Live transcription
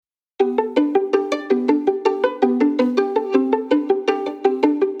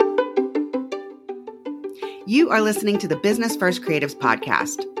You are listening to the Business First Creatives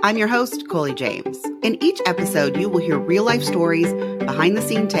podcast. I'm your host, Coley James. In each episode, you will hear real-life stories,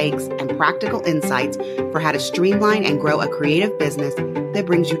 behind-the-scene takes, and practical insights for how to streamline and grow a creative business that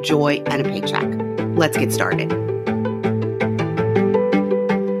brings you joy and a paycheck. Let's get started.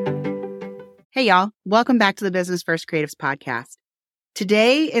 Hey, y'all. Welcome back to the Business First Creatives podcast.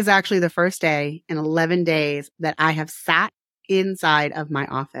 Today is actually the first day in 11 days that I have sat inside of my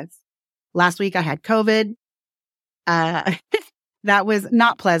office. Last week, I had COVID. That was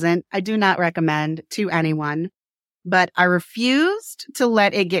not pleasant. I do not recommend to anyone, but I refused to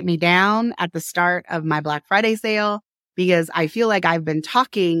let it get me down at the start of my Black Friday sale because I feel like I've been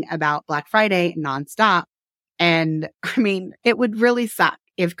talking about Black Friday nonstop. And I mean, it would really suck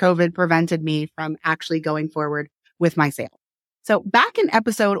if COVID prevented me from actually going forward with my sale. So back in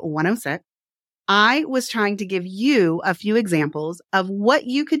episode 106, I was trying to give you a few examples of what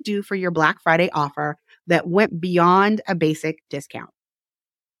you could do for your Black Friday offer that went beyond a basic discount.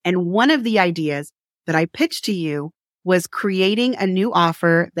 And one of the ideas that I pitched to you was creating a new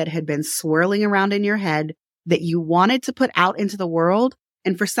offer that had been swirling around in your head that you wanted to put out into the world.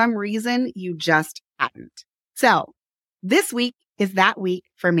 And for some reason, you just hadn't. So this week is that week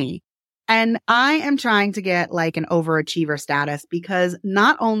for me. And I am trying to get like an overachiever status because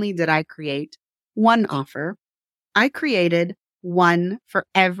not only did I create one offer, I created one for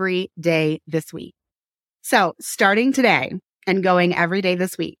every day this week. So starting today and going every day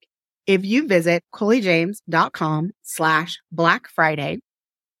this week, if you visit ColeyJames.com/Black Friday,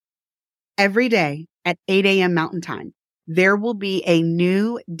 every day at 8 a.m. Mountain Time, there will be a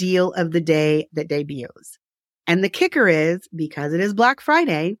new deal of the day that debuts. And the kicker is, because it is Black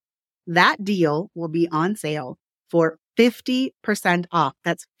Friday, that deal will be on sale for 50% off.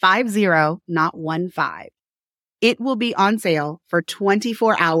 That's 50, not 15. It will be on sale for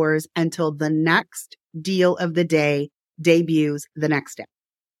 24 hours until the next deal of the day debuts the next day.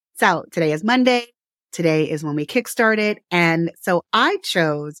 So today is Monday. Today is when we kickstart it. And so I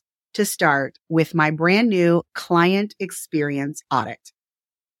chose to start with my brand new client experience audit.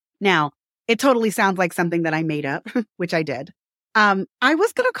 Now, it totally sounds like something that I made up, which I did. I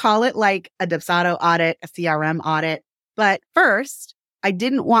was going to call it like a Dubsado audit, a CRM audit. But first, I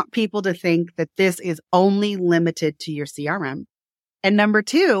didn't want people to think that this is only limited to your CRM. And number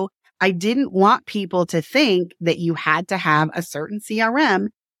two, I didn't want people to think that you had to have a certain CRM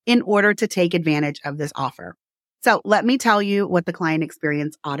in order to take advantage of this offer. So let me tell you what the client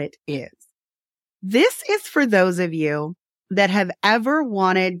experience audit is. This is for those of you that have ever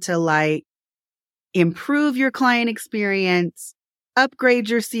wanted to like improve your client experience, upgrade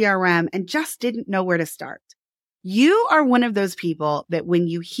your CRM, and just didn't know where to start. You are one of those people that when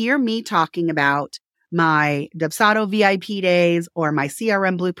you hear me talking about my Dubsado VIP days or my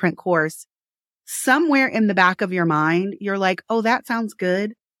CRM blueprint course, somewhere in the back of your mind, you're like, oh, that sounds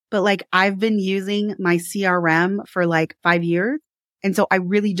good. But like, I've been using my CRM for like 5 years. And so I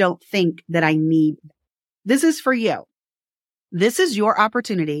really don't think that I need that. This is for you. This is your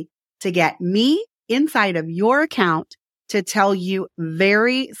opportunity to get me inside of your account to tell you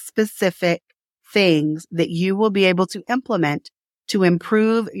very specific things that you will be able to implement to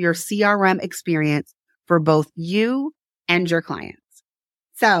improve your CRM experience for both you and your clients.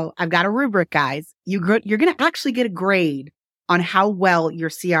 So I've got a rubric, guys. You're going to actually get a grade on how well your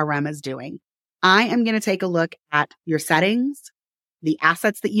CRM is doing. I am going to take a look at your settings, the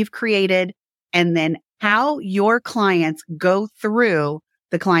assets that you've created, and then how your clients go through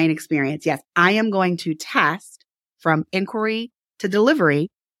the client experience. Yes, I am going to test from inquiry to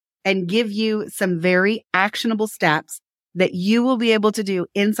delivery and give you some very actionable steps that you will be able to do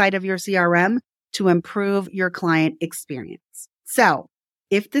inside of your CRM to improve your client experience. So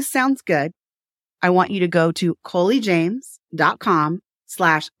if this sounds good, I want you to go to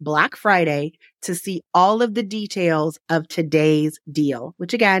ColeyJames.com/Black Friday to see all of the details of today's deal,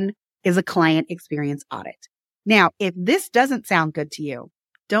 which again is a client experience audit. Now, if this doesn't sound good to you,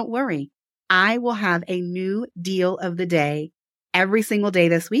 don't worry. I will have a new deal of the day every single day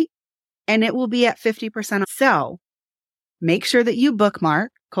this week, and it will be at 50% off. So make sure that you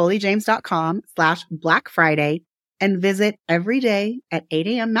bookmark ColeyJames.com/Black Friday and visit every day at 8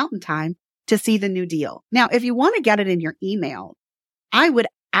 a.m. Mountain Time to see the new deal. Now, if you want to get it in your email, I would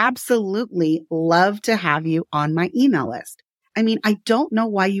absolutely love to have you on my email list. I mean, I don't know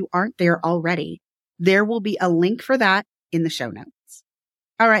why you aren't there already. There will be a link for that in the show notes.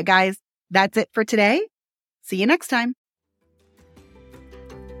 All right, guys, that's it for today. See you next time.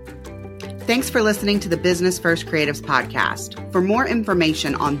 Thanks for listening to the Business First Creatives podcast. For more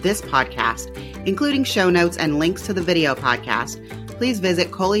information on this podcast, including show notes and links to the video podcast, please visit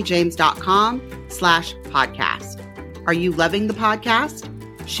ColeyJames.com/podcast. podcast. Are you loving the podcast?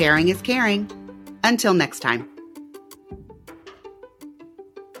 Sharing is caring. Until next time.